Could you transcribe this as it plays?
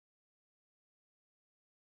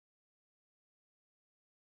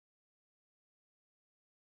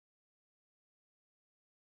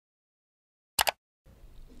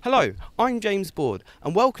Hello, I'm James Board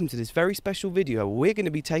and welcome to this very special video where we're going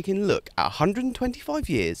to be taking a look at 125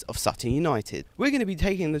 years of Sutton United. We're going to be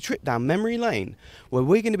taking the trip down memory lane where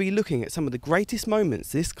we're going to be looking at some of the greatest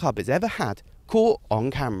moments this club has ever had caught on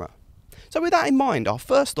camera. So with that in mind, our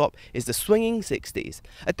first stop is the swinging 60s,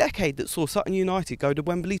 a decade that saw Sutton United go to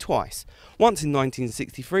Wembley twice, once in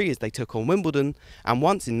 1963 as they took on Wimbledon and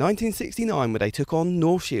once in 1969 where they took on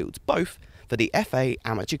North Shields, both for the FA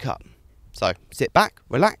Amateur Cup. So sit back,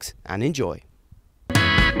 relax and enjoy. So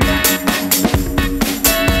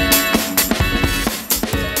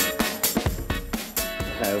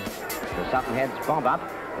the Sutton heads bomb up,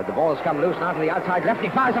 but the ball's come loose now to the outside left. He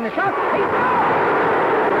fires on the shot. He's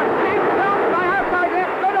by outside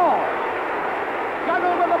left. Good all.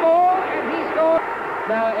 Juggled with the ball and he scored.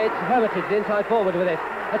 Now it's Hermitage inside forward with it.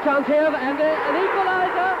 A chance here and an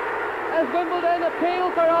equaliser as Wimbledon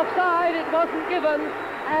appealed for offside. It wasn't given.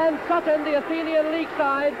 And Sutton, the Athenian League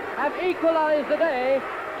side, have equalised the day,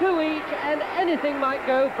 2 each, and anything might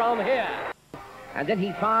go from here. And then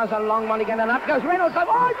he fires a long one again, and up goes Reynolds.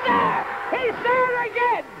 Oh, there! He's there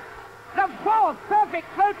again! The fourth perfect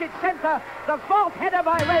floated centre, the fourth header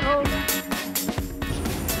by Reynolds.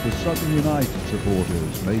 The Sutton United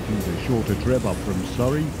supporters making the shorter trip up from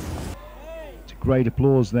Surrey. It's great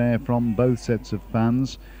applause there from both sets of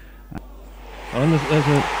fans. And there's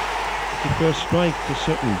a first strike to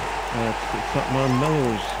Sutton, Totman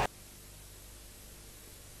Melrose.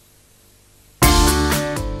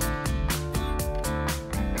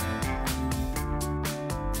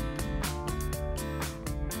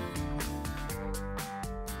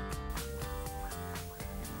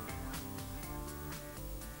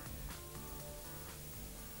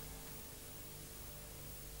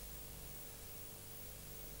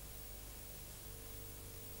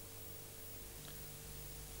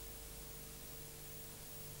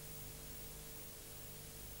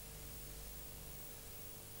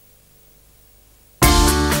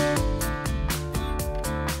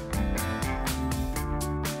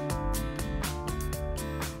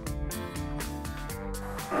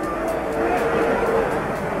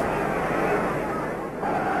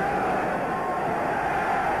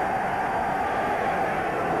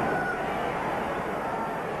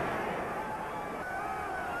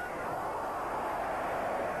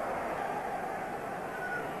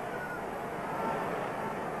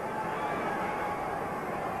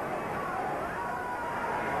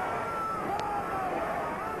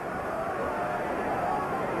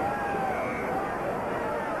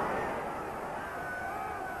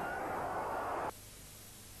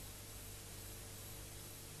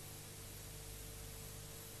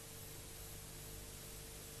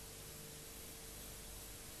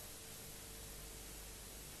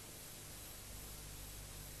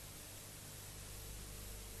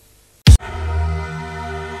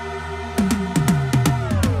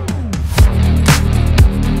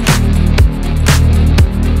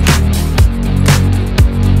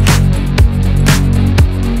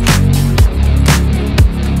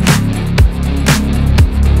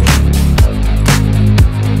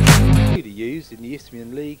 In the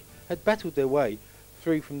Isthmian League had battled their way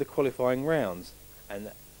through from the qualifying rounds,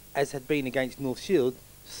 and as had been against North Shield,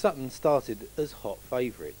 Sutton started as hot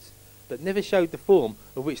favourites, but never showed the form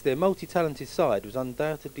of which their multi-talented side was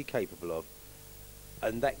undoubtedly capable of.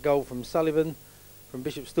 And that goal from Sullivan, from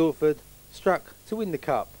Bishop Stortford, struck to win the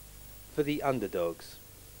cup for the underdogs.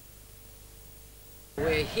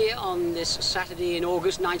 We're here on this Saturday in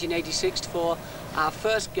August 1986 for our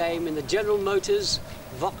first game in the General Motors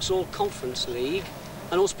Vauxhall Conference League.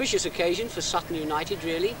 An auspicious occasion for Sutton United,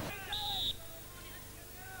 really.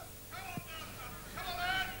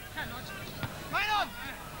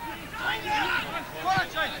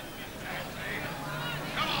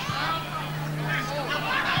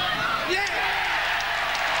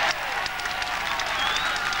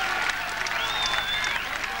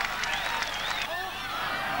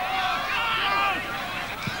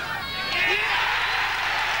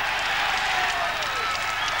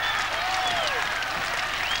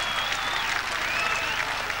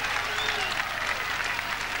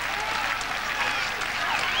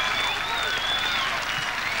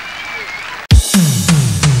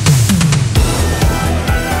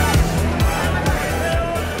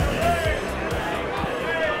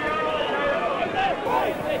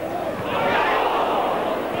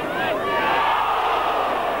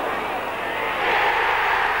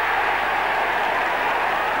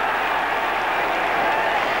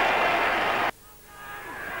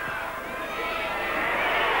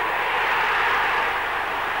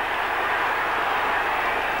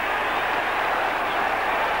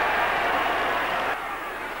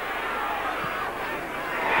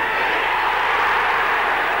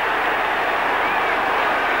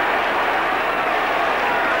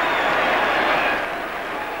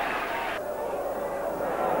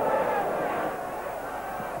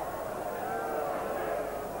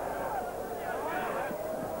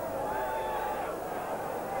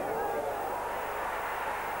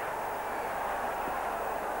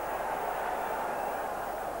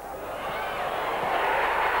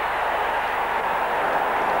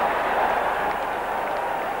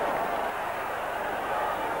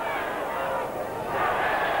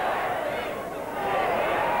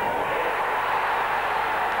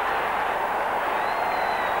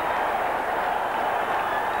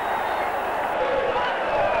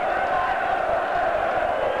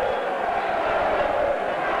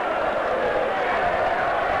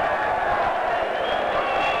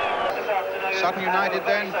 Sutton United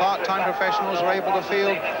then, part-time professionals, are able to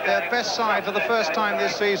field their best side for the first time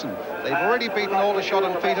this season. They've already beaten Aldershot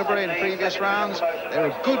and Peterborough in previous rounds.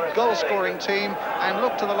 They're a good goal-scoring team, and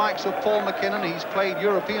look to the likes of Paul McKinnon. He's played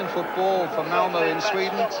European football for Malmo in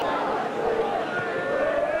Sweden.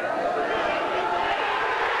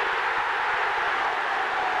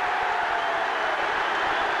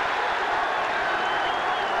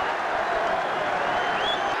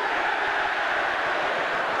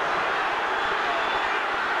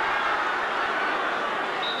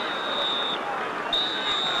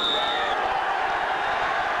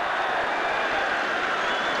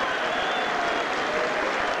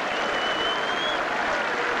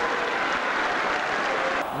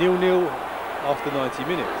 0-0 after 90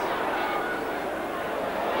 minutes.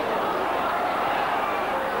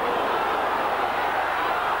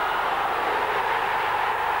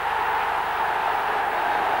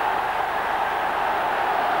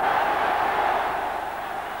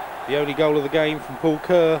 The only goal of the game from Paul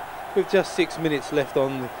Kerr with just 6 minutes left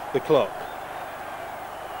on the clock.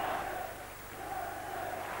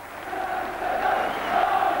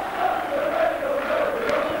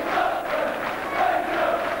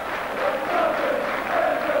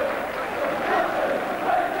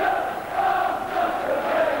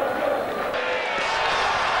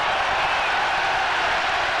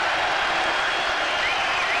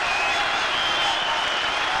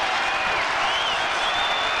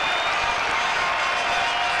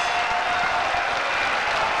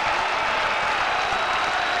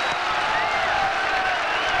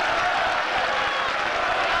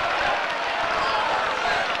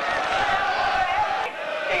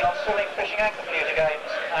 And computer games,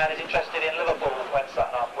 and is interested in Liverpool when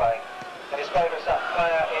Sutton are playing. And his favourite Sutton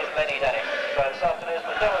player is Lenny Dennis. So this afternoon's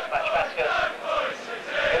McDowell's match basket,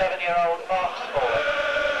 11-year-old Mark Smalling.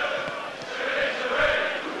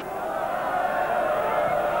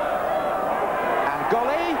 And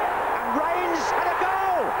Golly, and Rains, and a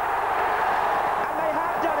goal! And they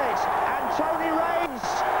have done it, and Tony Rains,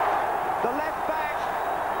 the left back,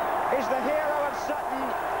 is the hero of Sutton,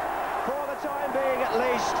 for the time being at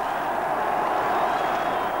least.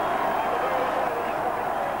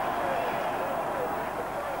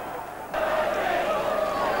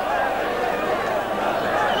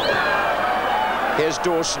 Here's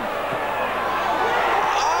Dawson. Oh,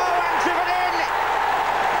 and driven in!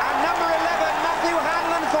 And number 11, Matthew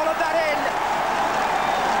Hanlon, followed that in.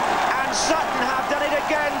 And Sutton have done it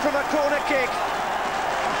again from a corner kick.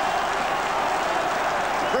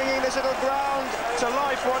 Bringing this little ground to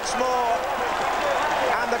life once more.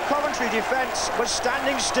 And the Coventry defence was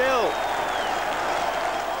standing still.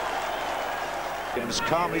 He was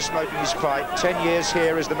calmly smoking his pipe. 10 years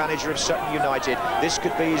here as the manager of Sutton United. This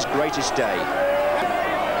could be his greatest day.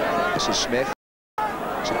 This is Smith.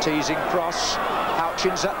 It's a teasing cross.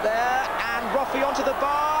 Houchins up there, and Roffey onto the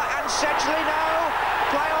bar, and Sedgley now.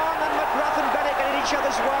 Play on, and McGrath and Bennett get in each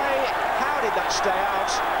other's way. How did that stay out?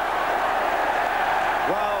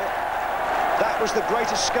 Well, that was the great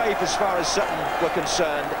escape as far as Sutton were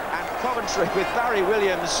concerned. And Coventry with Barry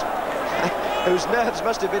Williams, whose nerves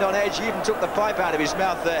must have been on edge. He even took the pipe out of his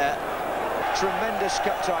mouth there. Tremendous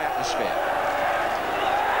cup-tie atmosphere.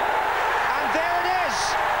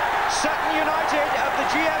 Sutton United of the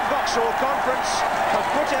GM Vauxhall Conference have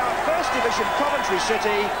put out First Division Coventry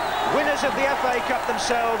City, winners of the FA Cup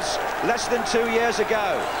themselves less than 2 years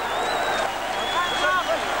ago.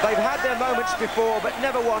 They've had their moments before, but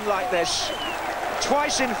never one like this.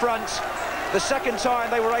 Twice in front, the second time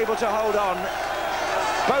they were able to hold on.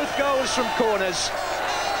 Both goals from corners,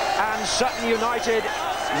 and Sutton United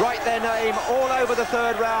write their name all over the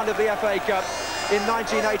third round of the FA Cup in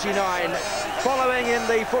 1989. Following in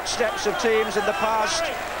the footsteps of teams in the past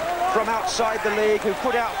from outside the league who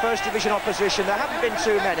put out First Division opposition. There haven't been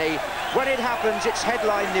too many. When it happens, it's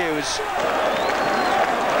headline news.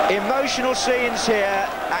 Emotional scenes here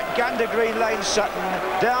at Gander Green Lane, Sutton.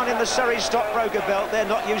 Down in the Surrey stockbroker belt, they're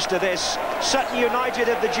not used to this. Sutton United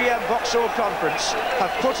of the GM Vauxhall Conference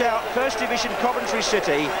have put out First Division Coventry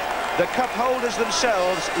City, the cup holders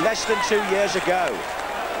themselves, less than 2 years ago.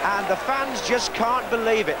 And the fans just can't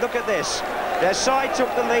believe it. Look at this. Their side took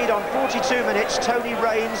the lead on 42 minutes. Tony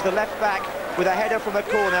Rains, the left back, with a header from a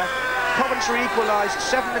corner. Coventry equalised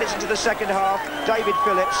 7 minutes into the second half, David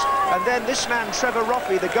Phillips. And then this man, Trevor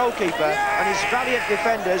Roffey, the goalkeeper, and his valiant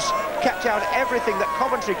defenders kept out everything that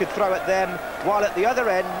Coventry could throw at them, while at the other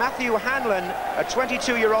end, Matthew Hanlon, a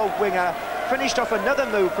 22-year-old winger, finished off another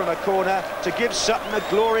move from a corner to give Sutton a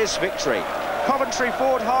glorious victory. Coventry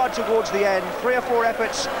fought hard towards the end. 3 or 4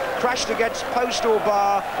 efforts crashed against post or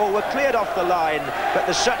bar or were cleared off the line, but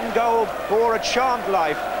the Sutton goal bore a charmed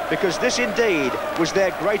life because this indeed was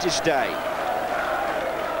their greatest day.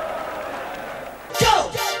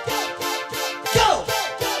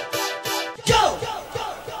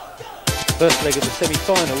 First leg of the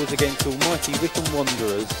semi-final was against almighty Wycombe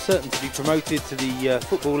Wanderers, certain to be promoted to the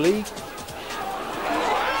Football League.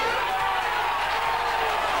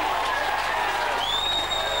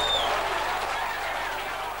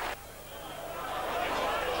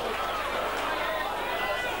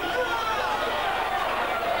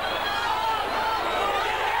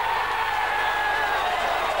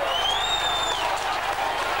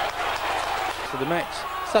 So the match,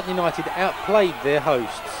 Sutton United outplayed their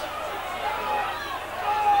hosts.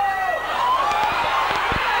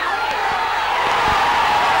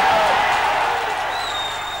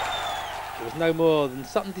 No more than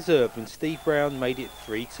Sutton deserved when Steve Brown made it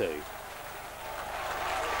 3-2.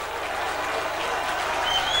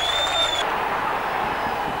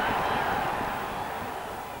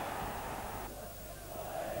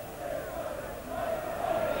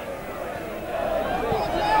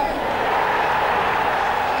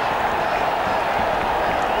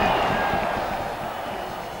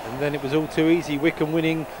 And then it was all too easy, Wycombe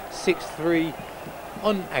winning 6-3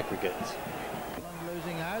 on aggregate.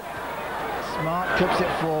 Losing out. Smart clips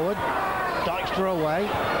it forward. Dykstra away.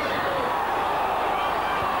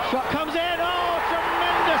 Shot comes in. Oh,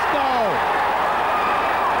 tremendous goal!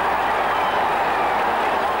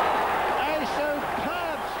 A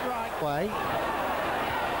superb strike away.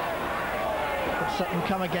 But Sutton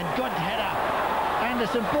come again. Good header.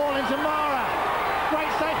 Anderson ball into Mara.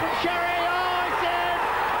 Great save from Sherry. Oh, it's in!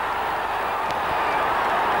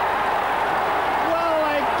 Well,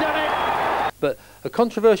 they've done it. But a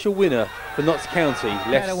controversial winner for Notts County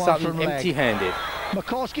left Sutton empty-handed.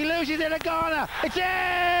 Makorski loses it, Agana. It's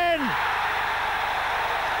in!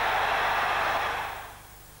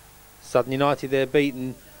 Sutton United there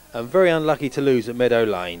beaten and very unlucky to lose at Meadow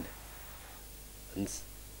Lane. And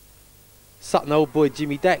Sutton old boy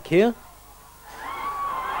Jimmy Dack here.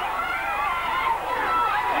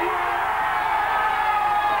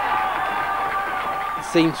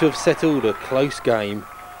 Seemed to have settled a close game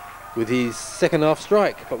with his second half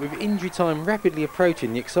strike, but with injury time rapidly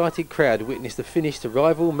approaching, the excited crowd witnessed the finish to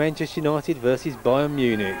rival Manchester United versus Bayern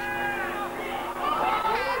Munich.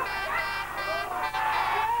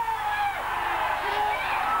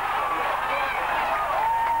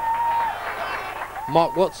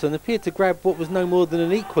 Mark Watson appeared to grab what was no more than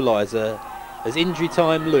an equaliser as injury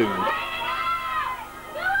time loomed.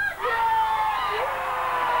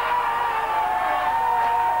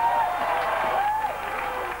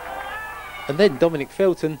 And then Dominic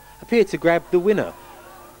Felton appeared to grab the winner.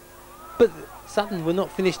 But Sutton were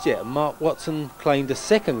not finished yet, and Mark Watson claimed a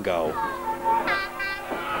second goal.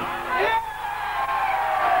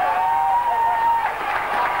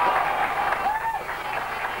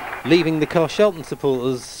 Leaving the Carshalton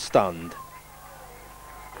supporters stunned.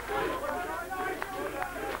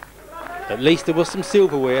 At least there was some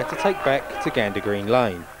silverware to take back to Gander Green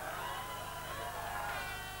Lane.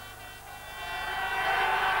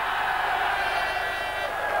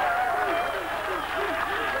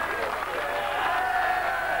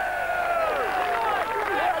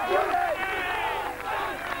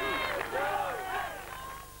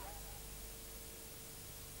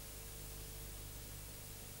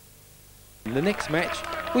 The next match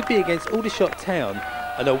would be against Aldershot Town,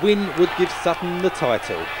 and a win would give Sutton the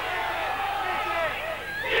title.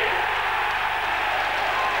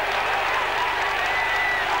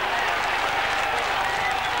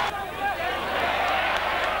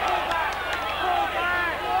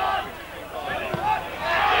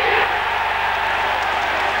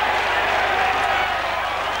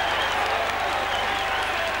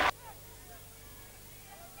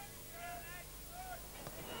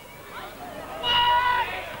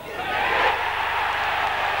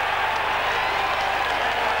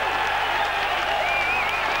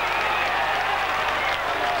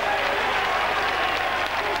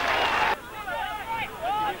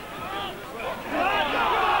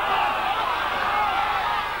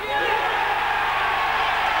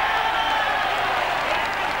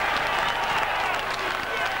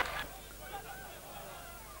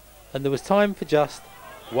 And there was time for just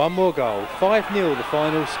one more goal. 5-0 the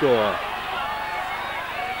final score.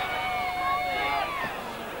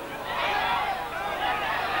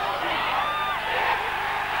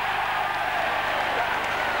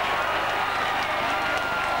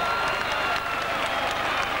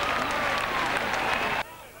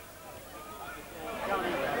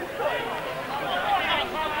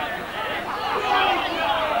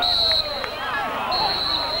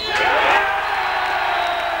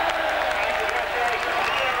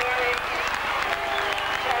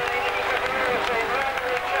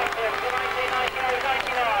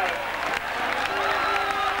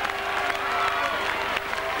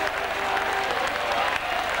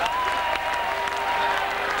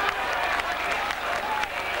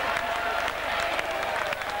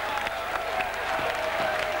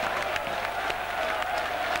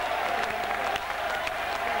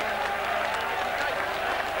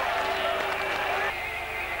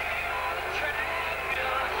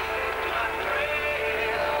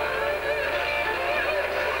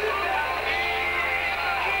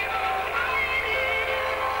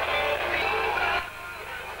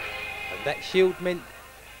 That shield meant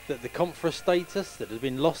that the conference status that had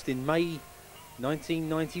been lost in May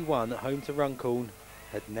 1991 at home to Runcorn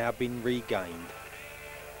had now been regained.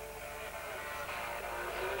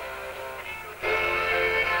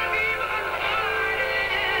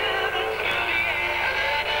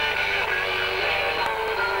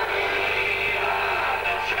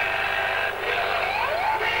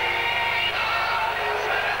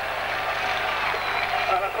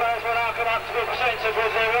 To be presented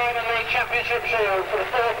with the Ryman League Championship Shield for the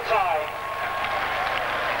 4th time.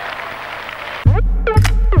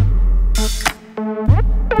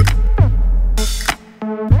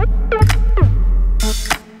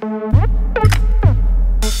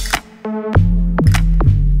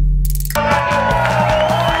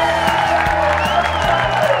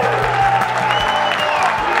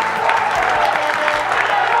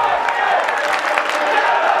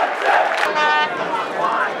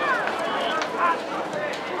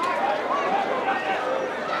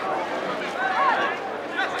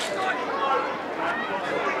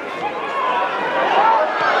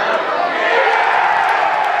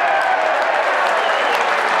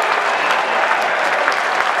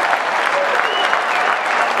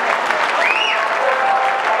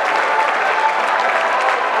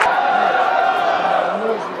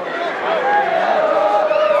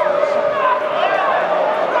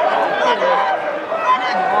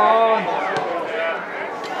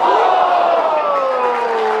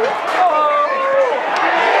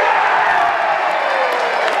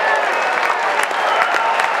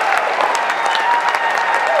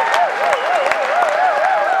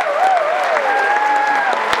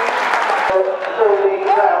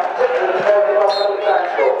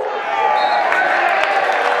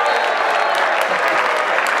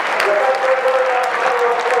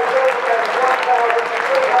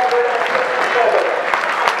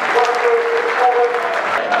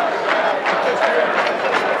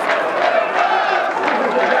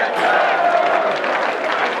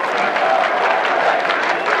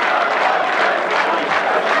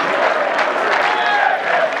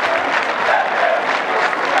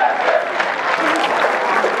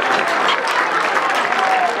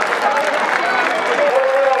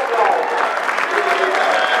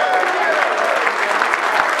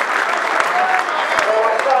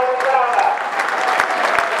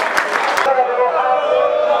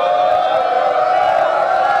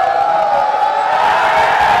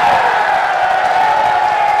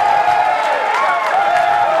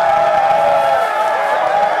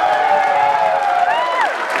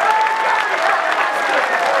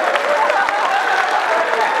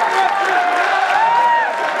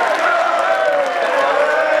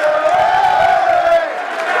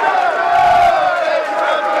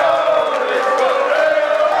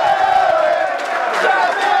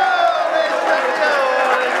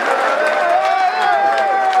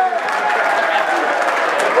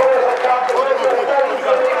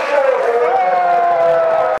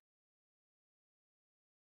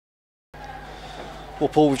 Well,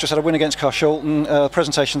 Paul, we've just had a win against Carshalton,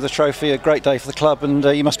 presentation of the trophy, a great day for the club, and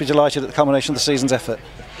you must be delighted at the culmination of the season's effort.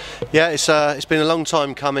 Yeah, it's been a long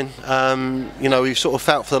time coming. You know, we've sort of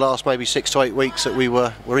felt for the last maybe 6 to 8 weeks that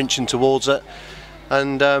we're inching towards it,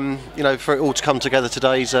 and you know, for it all to come together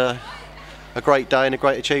today is a great day and a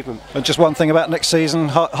great achievement. And just one thing about next season,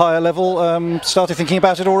 higher level, started thinking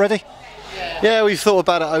about it already? Yeah, we've thought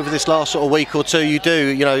about it over this last sort of week or two. You do,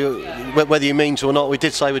 you know, whether you mean to or not. We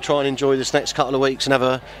did say we'd try and enjoy this next couple of weeks and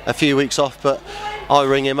have a few weeks off, but I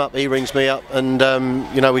ring him up, he rings me up, and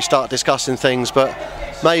you know, we start discussing things. But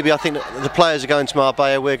maybe I think that the players are going to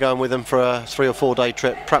Marbella, we're going with them for a 3 or 4 day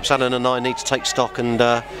trip. Perhaps Alan and I need to take stock and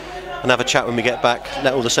have a chat when we get back,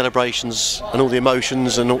 let all the celebrations and all the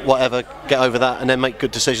emotions and whatever get over that, and then make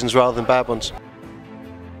good decisions rather than bad ones.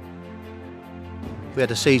 We had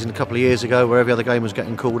a season a couple of years ago where every other game was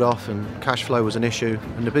getting called off and cash flow was an issue,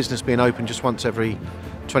 and the business being open just once every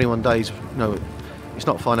 21 days, you know, it's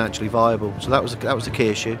not financially viable. So that was the key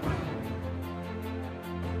issue.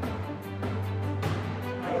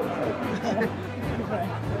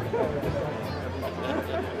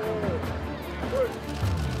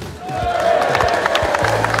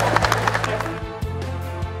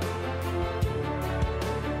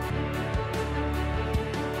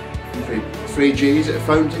 Three G, is it a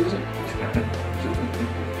phone thing, is it?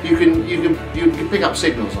 You can pick up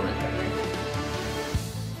signals on it.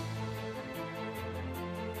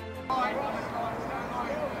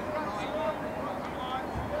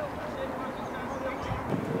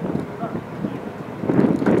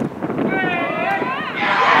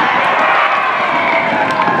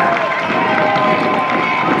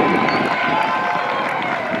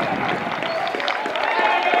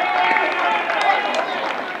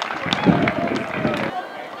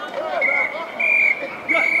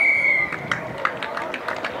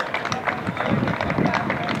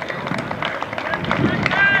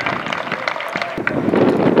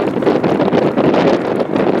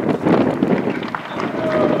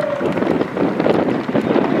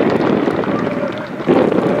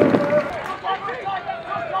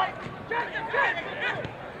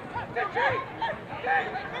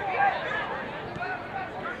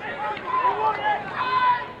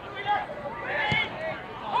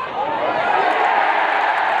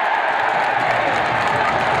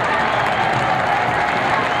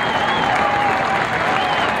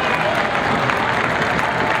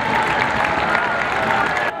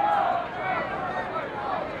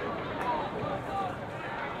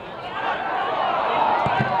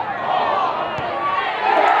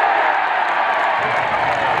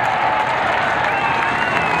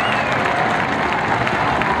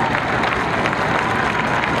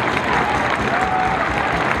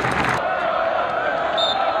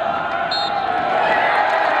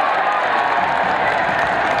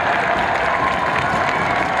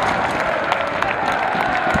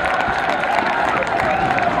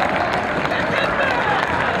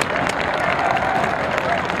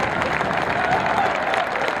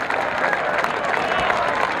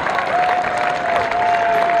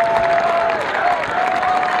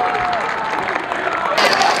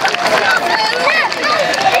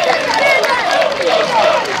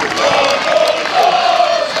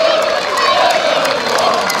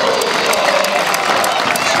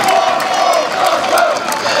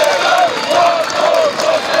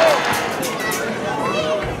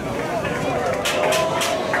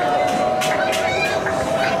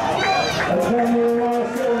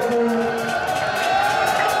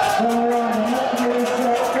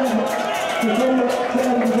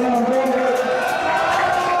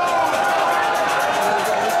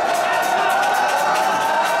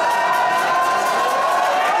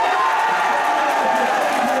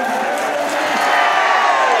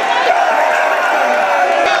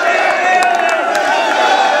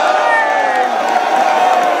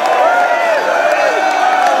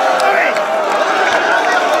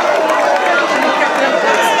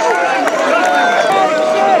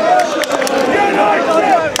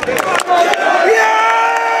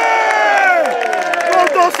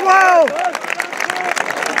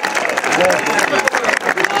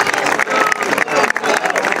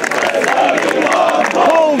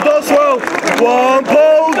 Paul does well. One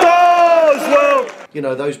Paul does well. You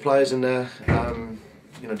know, those players in there,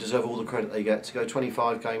 you know, deserve all the credit they get. To go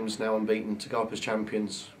 25 games now unbeaten, to go up as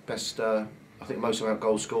champions, best, I think most amount of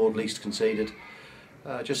goals scored, least conceded.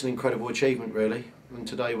 Just an incredible achievement, really. And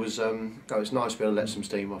today was, it's nice to be able to let some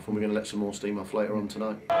steam off, and we're going to let some more steam off later on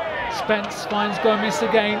tonight. Spence finds Gomez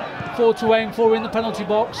again, 4 to aim for in the penalty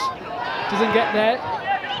box. Doesn't get there.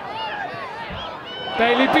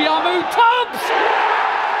 Bailey Biamu, Tubbs!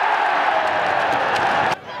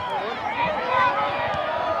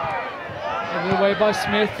 Given away by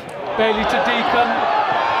Smith. Bailey to Deacon.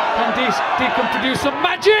 Can Deacon produce some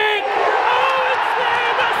magic? Oh, it's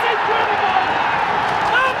there! That's incredible!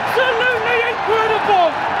 Absolutely incredible!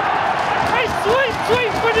 A sweet,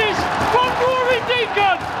 sweet finish from Rory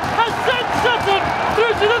Deacon has sent Sutton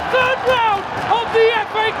through to the 3rd round of the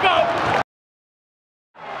FA Cup.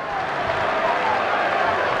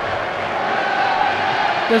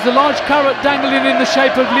 There's a large carrot dangling in the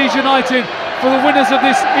shape of Leeds United for the winners of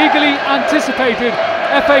this eagerly anticipated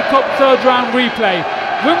FA Cup 3rd round replay.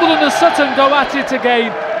 Wimbledon and Sutton go at it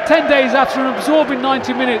again 10 days after an absorbing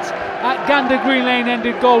 90 minutes at Gander Green Lane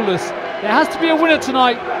ended goalless. There has to be a winner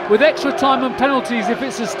tonight with extra time and penalties if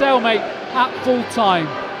it's a stalemate at full time.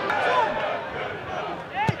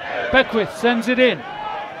 Beckwith sends it in.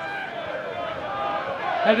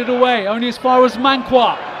 Headed away, only as far as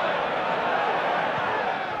Manqua.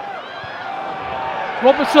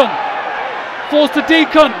 Robertson falls to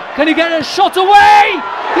Deacon. Can he get a shot away?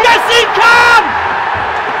 Yes, he can!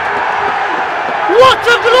 What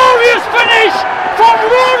a glorious finish from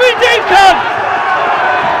Rory Deacon!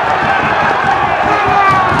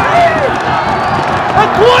 A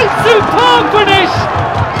quite superb finish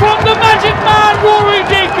from the magic man Rory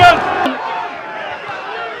Deacon!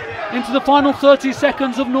 Into the final 30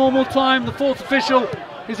 seconds of normal time, the 4th official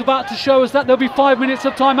is about to show us that there'll be 5 minutes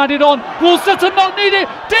of time added on. Will Sutton not need it?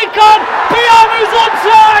 Deacon! Biamu's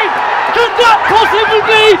onside! Could that possibly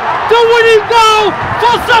be the winning goal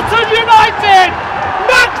for Sutton United?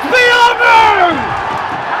 Max Biamu!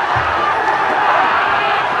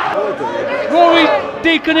 Rory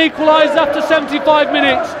Deacon equalised after 75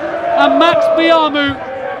 minutes, and Max Biamu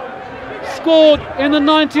scored in the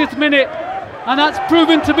 90th minute, and that's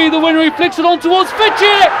proven to be the winner. He flicks it on towards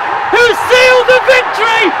Fitchie, who sealed the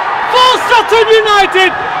victory for Sutton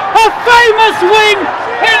United. A famous win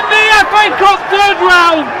in the FA Cup 3rd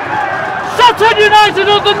round. Sutton United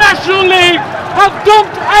of the National League have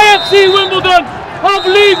dumped AFC Wimbledon of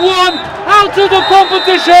League One out of the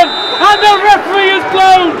competition, and the referee has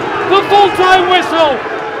blown the full-time whistle.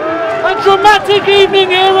 A dramatic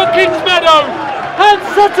evening here at Kingsmeadow, and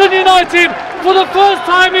Sutton United, for the first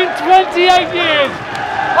time in 28 years,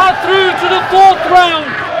 are through to the 4th round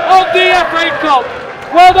of the FA Cup,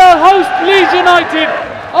 where they'll host Leeds United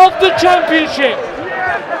of the Championship.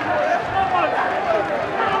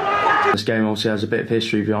 This game obviously has a bit of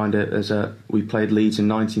history behind it, as we played Leeds in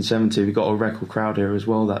 1970. We got a record crowd here as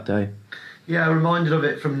well that day. Yeah, reminded of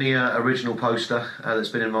it from the original poster that's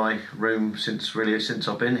been in my room since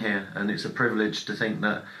I've been here, and it's a privilege to think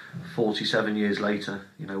that 47 years later,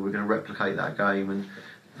 you know, we're going to replicate that game, and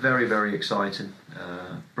very, very exciting,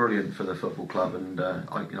 brilliant for the football club, and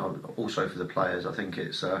you know, also for the players. I think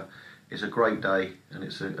it's a great day, and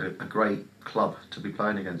it's a great club to be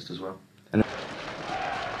playing against as well. The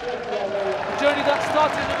journey that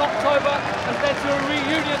started in October has led to a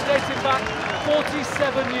reunion dating back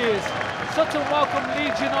 47 years. Sutton welcomed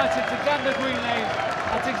Leeds United to Gander Green Lane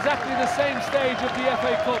at exactly the same stage of the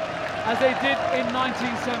FA Cup as they did in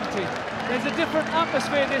 1970. There's a different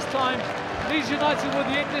atmosphere this time. Leeds United were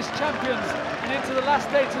the English champions and into the last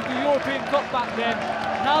stage of the European Cup back then.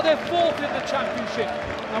 Now they're 4th in the Championship,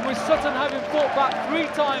 and with Sutton having fought back 3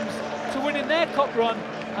 times to winning their cup run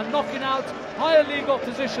and knocking out higher league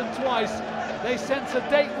opposition twice, they sense a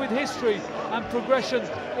date with history and progression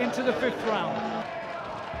into the 5th round.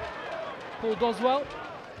 Paul Doswell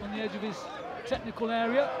on the edge of his technical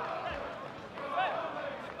area.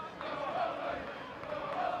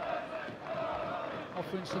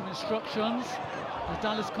 Offering some instructions as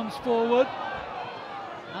Dallas comes forward.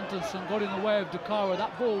 Antonsen got in the way of Dakara.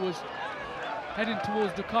 That ball was heading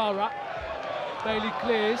towards Dakara. Bailey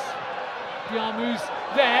clears. Biamu's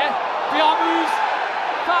there. Biamu's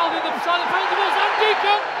fouled in the side of the penalty box, and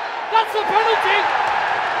Deacon! That's a penalty!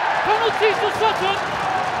 Penalties for Sutton.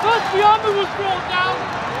 First Biamu was brought down,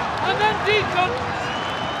 and then Deacon.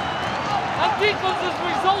 And Deacon's has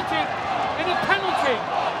resulted in a penalty.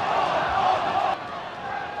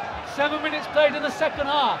 7 minutes played in the second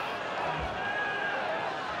half.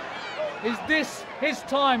 Is this his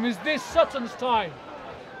time? Is this Sutton's time?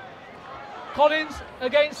 Collins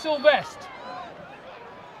against Sylvestre.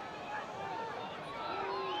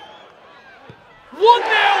 1-0!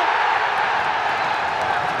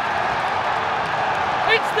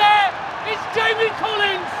 It's there! It's Jamie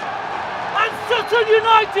Collins! And Sutton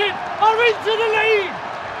United are into the lead!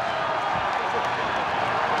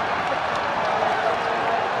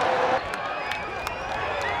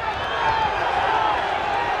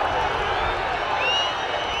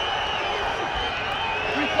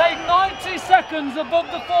 We played 90 seconds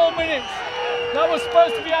above the 4 minutes that was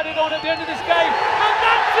supposed to be added on at the end of this game, and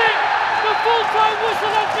that's it! The full-time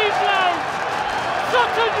whistle has been blown!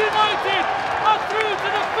 Sutton United are through to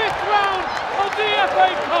the 5th round of the FA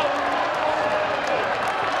Cup!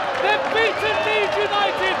 They've beaten Leeds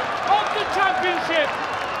United on the Championship!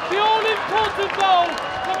 The all-important goal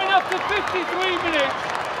coming after 53 minutes!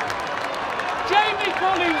 Jamie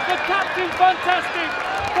Collins, the captain, fantastic,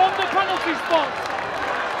 from the penalty spot!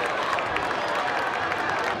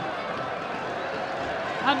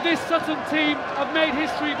 And this Sutton team have made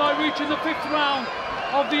history by reaching the 5th round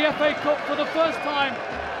of the FA Cup for the first time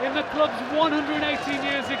in the club's 118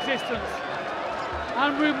 years existence.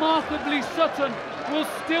 And remarkably, Sutton will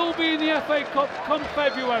still be in the FA Cup come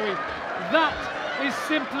February. That is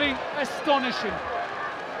simply astonishing.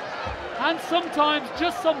 And sometimes,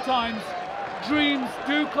 just sometimes, dreams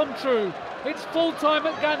do come true. It's full time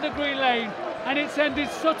at Gander Green Lane, and it's ended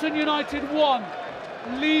Sutton United 1,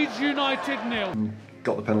 Leeds United 0.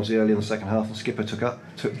 Got the penalty early in the second half, and Skipper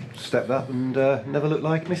stepped up and never looked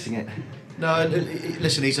like missing it. No,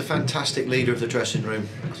 listen, he's a fantastic leader of the dressing room.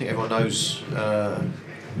 I think everyone knows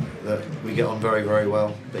that we get on very, very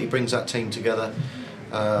well. But he brings that team together.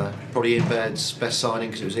 Probably Ian Baird's best signing,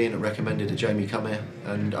 because it was Ian that recommended that Jamie come here.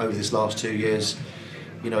 And over this last 2 years,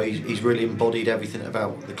 you know, he's really embodied everything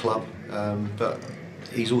about the club. But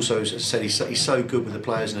he's also, as I said, he's so good with the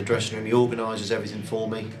players in the dressing room. He organises everything for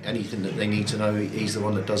me. Anything that they need to know, he's the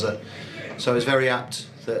one that does it. So it's very apt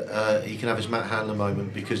that he can have his Matt Hanlon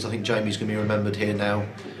moment, because I think Jamie's going to be remembered here now,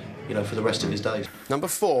 you know, for the rest of his days. Number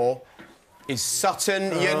 4 is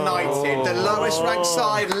Sutton United. The lowest ranked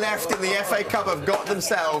side left in the FA Cup have got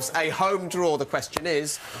themselves a home draw. The question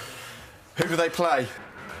is, who do they play?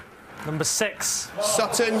 Number 6.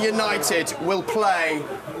 Sutton United will play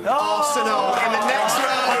Arsenal in the next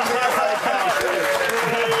round of the FA Cup.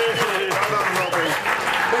 Well done, Robbie.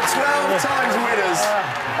 The 12 times winners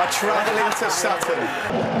are travelling to Sutton.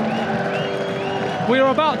 We are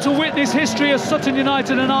about to witness history as Sutton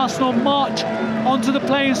United and Arsenal march onto the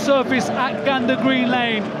playing surface at Gander Green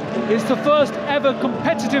Lane. It's the first ever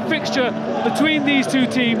competitive fixture between these two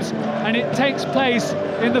teams, and it takes place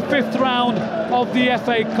in the 5th round of the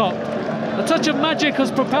FA Cup. A touch of magic has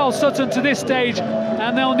propelled Sutton to this stage,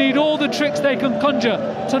 and they'll need all the tricks they can conjure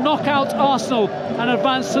to knock out Arsenal and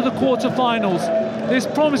advance to the quarter-finals. This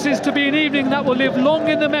promises to be an evening that will live long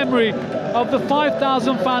in the memory of the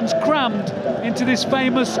 5,000 fans crammed into this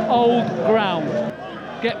famous old ground.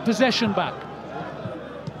 Get possession back.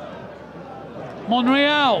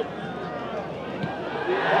 Monreal.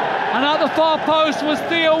 And at the far post was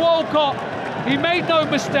Theo Walcott. He made no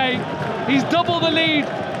mistake. He's doubled the lead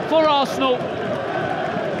for Arsenal.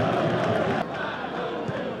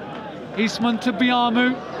 Eastman to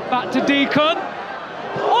Biamu, back to Deacon.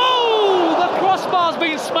 Oh, the crossbar's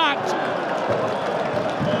been smacked.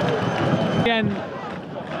 The end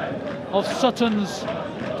of Sutton's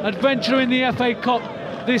adventure in the FA Cup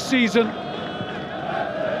this season.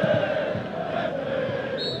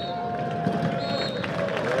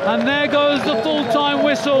 And there goes the full-time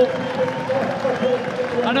whistle.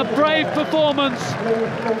 And a brave performance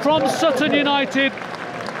from Sutton United,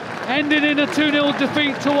 ending in a 2-0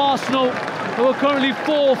 defeat to Arsenal, who are currently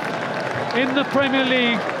 4th in the Premier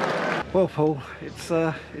League. Well, Paul, it's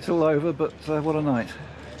all over, but what a night.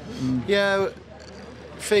 Yeah,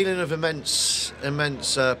 feeling of immense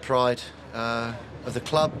pride of the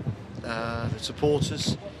club, the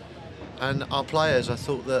supporters and our players. I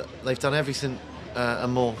thought that they've done everything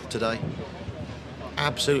and more today.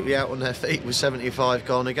 Absolutely out on their feet with 75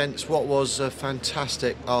 gone against what was a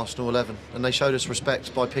fantastic Arsenal 11, and they showed us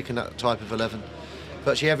respect by picking that type of 11.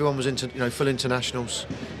 Virtually everyone was full internationals.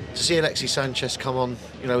 To see Alexis Sanchez come on,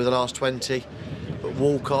 with the last 20, but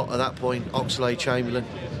Walcott at that point, Oxlade-Chamberlain,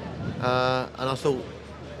 and I thought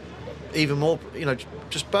even more,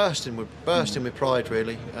 just bursting with pride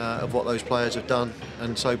really of what those players have done,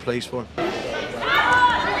 and so pleased for them.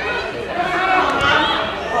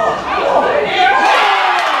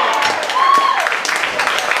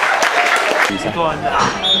 Go on.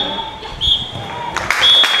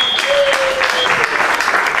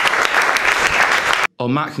 Oh,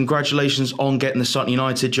 Matt, congratulations on getting the Sutton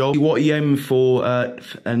United job. What are you aiming for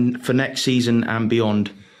for next season and beyond?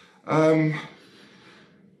 Obviously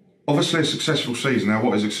a successful season. Now,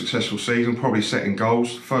 what is a successful season? Probably setting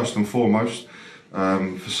goals, first and foremost.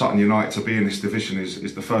 For Sutton United to be in this division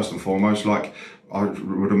is the first and foremost. Like, I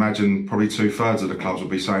would imagine probably 2/3 of the clubs will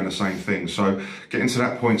be saying the same thing. So getting to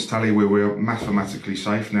that points tally where we're mathematically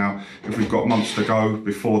safe. Now, if we've got months to go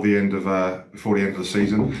before the end of the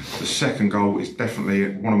season, the second goal is definitely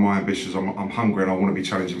one of my ambitions. I'm hungry and I want to be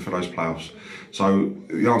challenging for those playoffs. So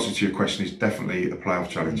the answer to your question is definitely a playoff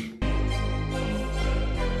challenge.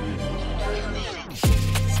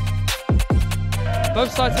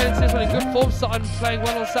 Both sides heading to this one in good form. Sutton playing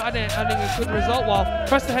well on Saturday and earning a good result, while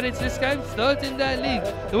Preston heading to this game third in their league.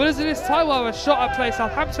 The winners of this tie will have a shot at play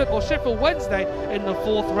Southampton or Sheffield Wednesday in the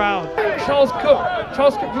 4th round. Charles Cook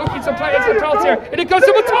looking to play into the penalty area, and it goes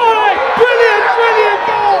to Matai! Brilliant, brilliant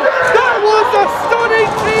goal! That was a stunning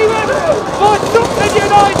team effort by Sutton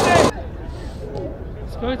United!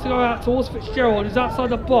 It's going to go out towards Fitzgerald, who's outside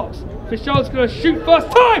the box. Fitzgerald's going to shoot first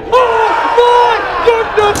time! Oh my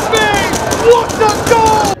goodness me! What a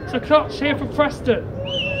goal! It's a clutch here from Preston.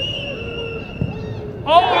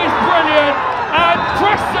 Oh, he's brilliant! And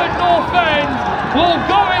Preston North End will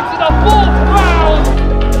go into the 4th round.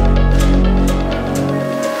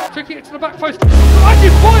 Tricking it to the back post. Andy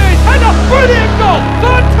Boyer's header! Brilliant goal!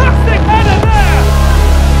 Fantastic header there!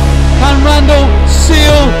 Can Randall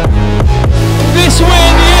seal this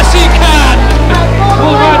win? Yes, he can!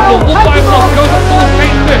 Will Randall, all by himself, goes up towards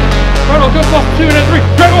Kane Smith. Randall goes off 2 and then 3.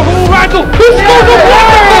 Great one from Randall, who scores a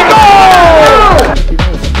wonderful goal!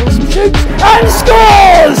 Wilson shoots and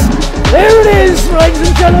scores! There it is, ladies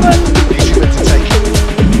and gentlemen.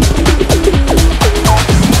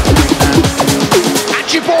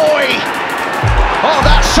 At your boy! Oh,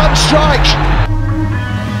 that's some strike!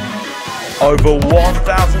 Over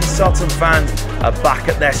 1,000 Sutton fans are back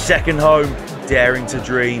at their second home, daring to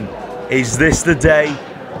dream. Is this the day?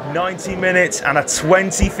 90 minutes and a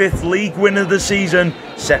 25th league win of the season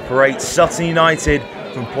separates Sutton United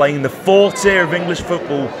from playing the 4th tier of English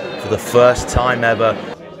football for the first time ever.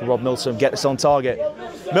 Rob Milsom get this on target.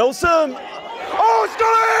 Milsom! Oh, it's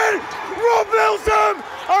gone in! Rob Milsom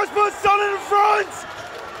has put Sutton in front!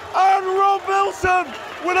 And Rob Milsom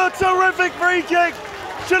with a terrific free kick.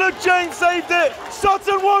 Should have James saved it.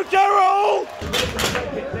 Sutton won't get it all!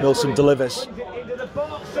 Milsom delivers.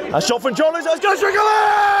 A shot from John Lewis, it's going to trickle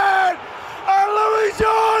in! And Louis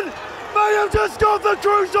John may have just got the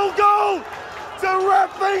crucial goal to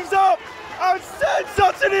wrap things up and send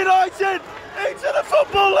Sutton United into the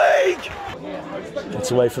Football League!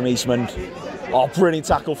 Gets away from Eastman. Oh, brilliant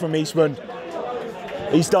tackle from Eastman.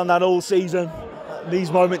 He's done that all season.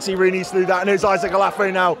 These moments he really needs to do that, and here's Isaac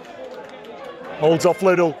Alafe now. Holds off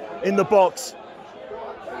Little in the box.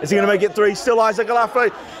 Is he going to make it 3? Still Isaac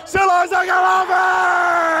Alafe. Still Isaac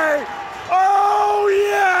Alafe! Oh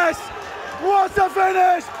yes! What a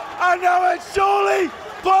finish! And now it's surely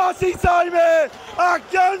party time here at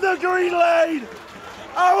Gander Green Lane.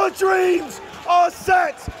 Our dreams are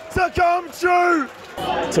set to come true.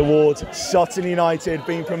 Towards Sutton United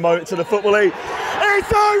being promoted to the Football League.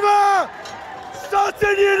 It's over!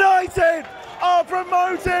 Sutton United are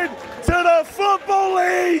promoted to the Football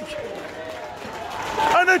League.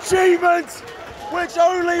 An achievement which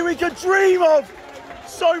only we could dream of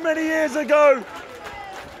so many years ago.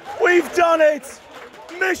 We've done it.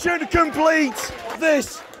 Mission complete.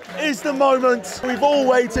 This is the moment we've all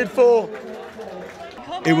waited for.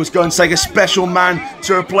 It was going to take a special man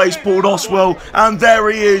to replace Paul Oswell, and there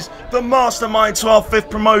he is, the mastermind to our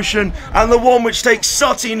 5th promotion, and the one which takes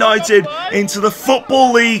Sutton United into the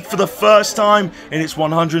Football League for the first time in its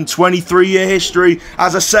 123-year history.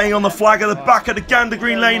 As a saying on the flag at the back of the Gander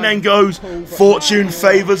Green Lane then goes, fortune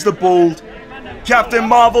favours the bald. Captain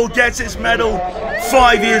Marvel gets his medal.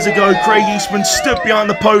 5 years ago, Craig Eastman stood behind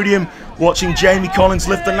the podium watching Jamie Collins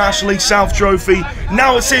lift the National League South Trophy.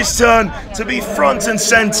 Now it's his turn to be front and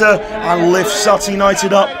centre and lift Sutton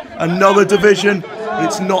United up another division.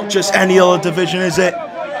 It's not just any other division, is it?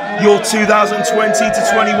 Your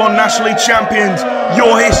 2020-21 National League champions,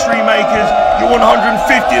 your history makers, your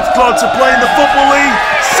 150th club to play in the Football League,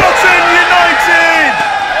 Sutton United!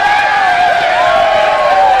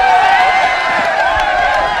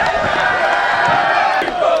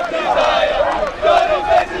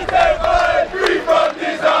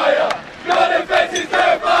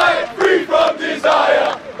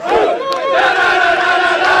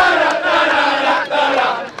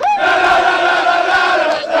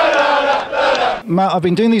 Matt, I've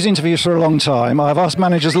been doing these interviews for a long time. I've asked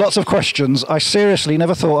managers lots of questions. I seriously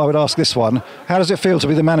never thought I would ask this one. How does it feel to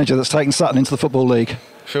be the manager that's taken Sutton into the Football League?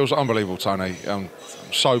 Feels unbelievable, Tony. I'm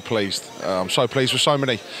so pleased. I'm so pleased with so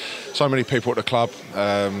many people at the club.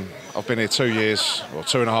 I've been here 2 years, or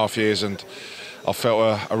 2.5 years, and I've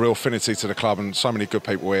felt a real affinity to the club, and so many good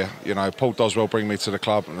people here. You know, Paul Doswell bring me to the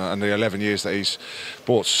club, and the 11 years that he's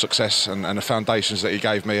brought success, and the foundations that he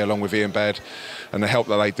gave me, along with Ian Baird, and the help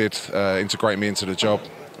that they did integrate me into the job.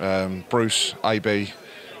 Bruce, AB,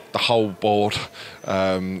 the whole board.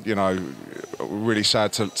 You know, really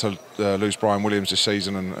sad to lose Brian Williams this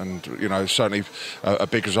season, and you know, certainly a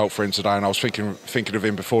big result for him today. And I was thinking of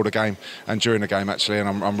him before the game and during the game actually, and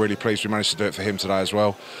I'm really pleased we managed to do it for him today as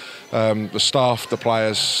well. The staff, the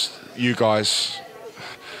players, you guys,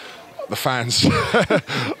 the fans.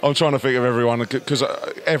 I'm trying to think of everyone, because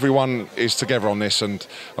everyone is together on this, and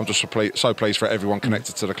I'm just so pleased for everyone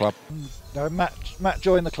connected to the club. Now, Matt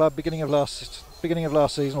joined the club beginning of last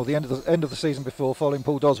season, or the end of the season before, following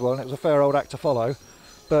Paul Doswell, and it was a fair old act to follow.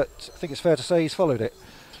 But I think it's fair to say he's followed it.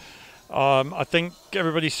 I think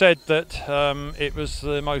everybody said that it was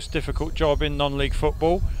the most difficult job in non-league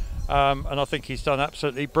football. And I think he's done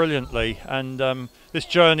absolutely brilliantly, and this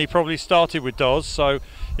journey probably started with Dos, so you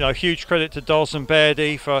know, huge credit to Dos and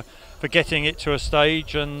Bairdy for getting it to a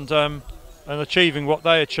stage and achieving what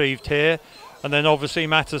they achieved here, and then obviously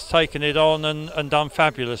Matt has taken it on and done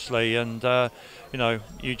fabulously, and you know,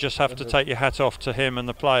 you just have to take your hat off to him and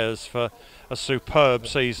the players for a superb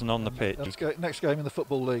season on the pitch. Next game in the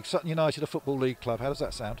Football League, Sutton United, a Football League club. How does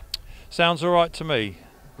that sound? Sounds all right to me.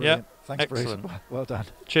 Brilliant. Yeah. Thanks, excellent. Bruce. Well done.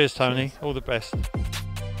 Cheers, Tony. Cheers. All the best.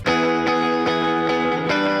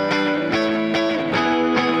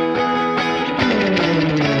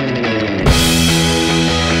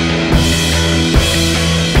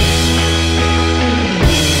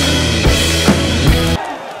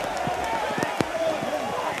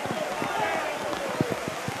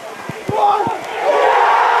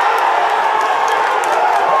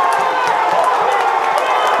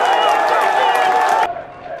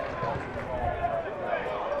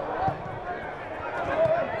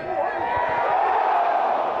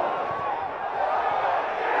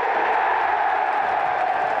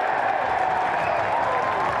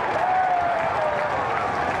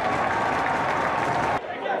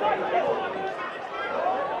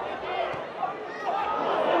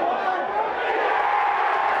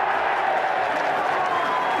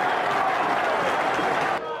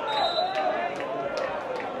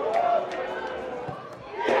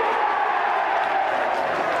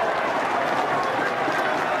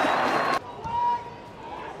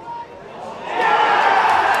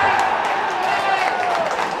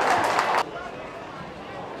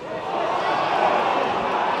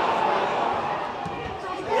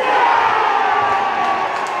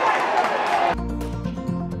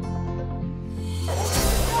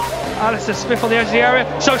 Alistair Smith on the edge of the area.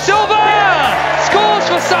 So Silva scores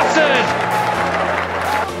for Sutton.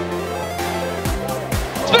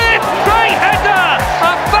 Smith, great header!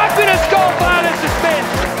 A fabulous goal for Alistair Smith.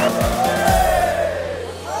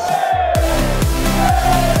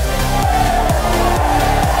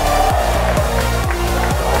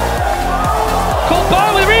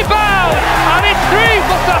 Colbert with a rebound, and it's 3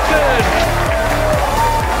 for Sutton.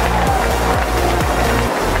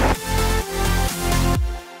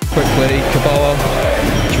 Quickly, Kaboa,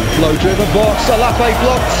 low driven box, Alafe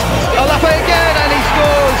blocked, Alafe again, and he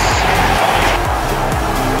scores!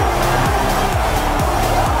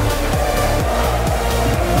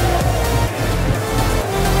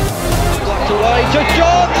 Blocked away to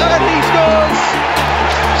John, and he scores!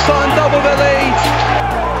 Sutton double the lead.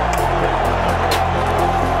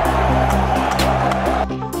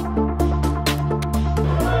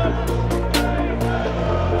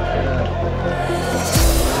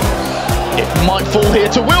 Might fall here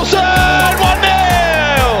to Wilson, 1-0!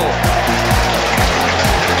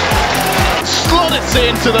 Slot it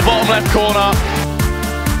into the bottom left corner.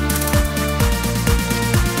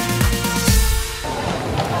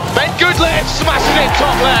 Ben Goodliffe smashing it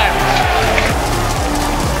top left.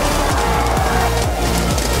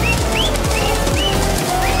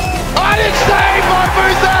 And it's saved by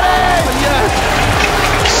Bouzani! Yes!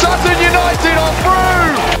 Sutton United are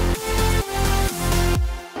through!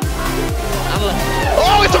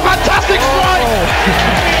 Oh, it's a fantastic strike!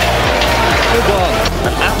 Good one.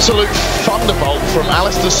 An absolute thunderbolt from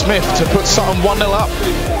Alistair Smith to put Sutton 1-0 up.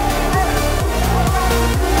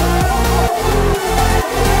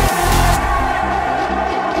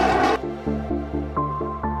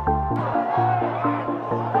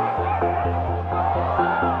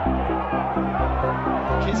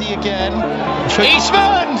 Kizzy penalty again.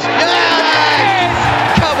 Eastman!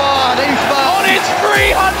 Yes! Come on, Eastman! On his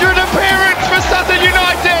 300th appearance for Sutton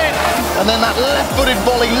United! And then that left-footed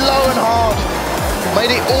volley, low and hard,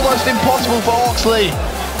 made it almost impossible for Oxley.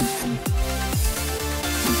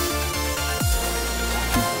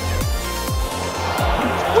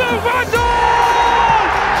 Will Randall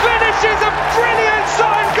finishes a brilliant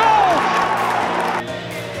Sutton goal!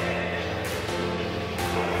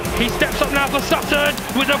 He steps up now for Sutton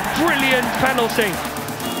with a brilliant penalty.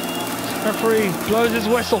 Referee blows his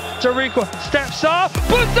whistle. Tariqa steps up,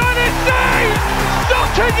 but that is saved!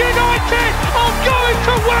 Sutton United are going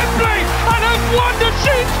to Wembley and have won the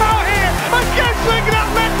sheets out here against Wigan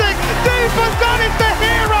Athletic. Dean Bazan is the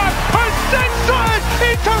hero and sent Sutton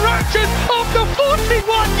into raptures after 41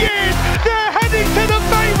 years. They're heading to the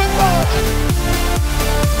famous arch.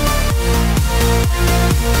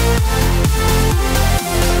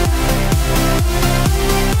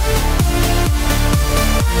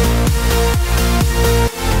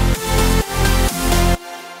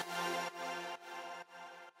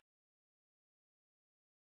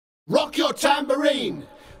 Rock your tambourine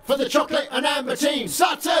for the chocolate and amber team.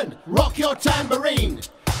 Sutton, rock your tambourine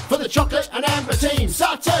for the chocolate and amber team.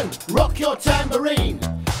 Sutton, rock your tambourine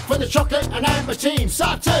for the chocolate and amber team.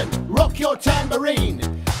 Sutton, rock your tambourine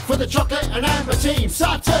for the chocolate and amber team.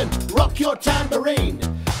 Sutton, rock your tambourine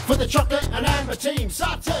for the chocolate and amber team.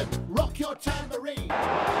 Sutton, rock your tambourine.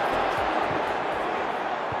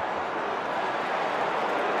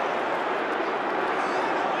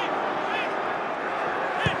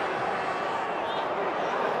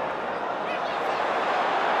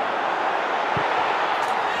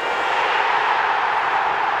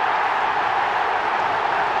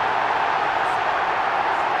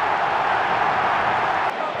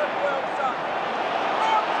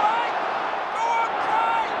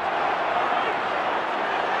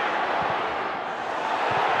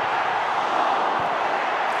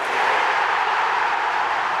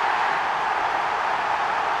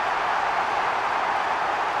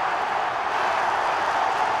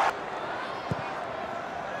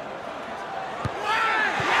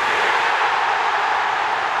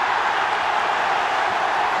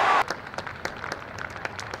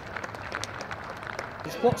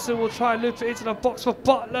 Watson will try and loop it into the box for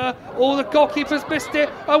Butler. All the goalkeepers missed it.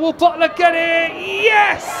 And will Butler get it?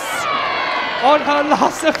 Yes! On her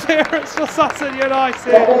last appearance for Sutton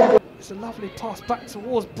United. It's a lovely pass back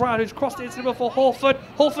towards Brown, who's crossed it into the middle for Horford.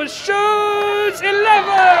 Horford shoots!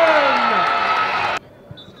 11!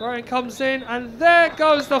 Graham comes in, and there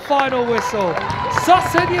goes the final whistle.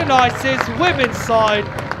 Sutton United's women's side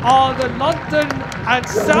are the London and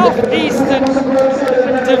South Eastern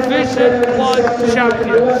Division 1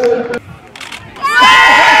 champions.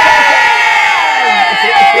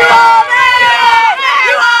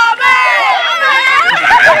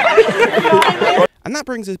 And that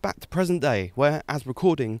brings us back to present day, where, as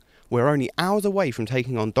recording, we're only hours away from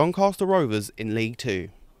taking on Doncaster Rovers in League 2.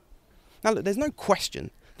 Now look, there's no question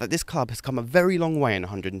that this club has come a very long way in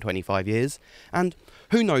 125 years, and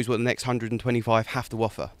who knows what the next 125 have to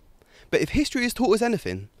offer. But if history has taught us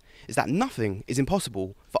anything, it's that nothing is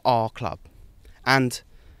impossible for our club. And,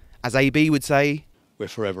 as AB would say, we're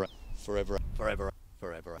forever, forever, forever,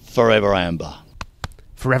 forever, forever Amber.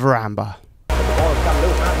 Forever Amber. The ball's come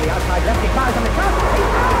loose on the outside left, he fires on the counter.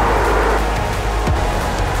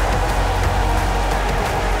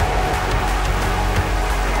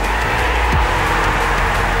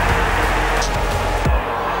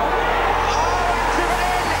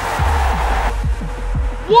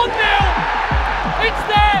 1-0! It's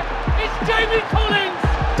there! It's Jamie Collins!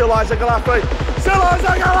 Still Isaac Galafi! Still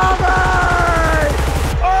Isaac Galafi!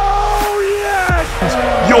 Oh yes!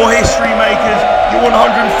 Your history makers, your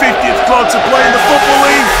 150th club to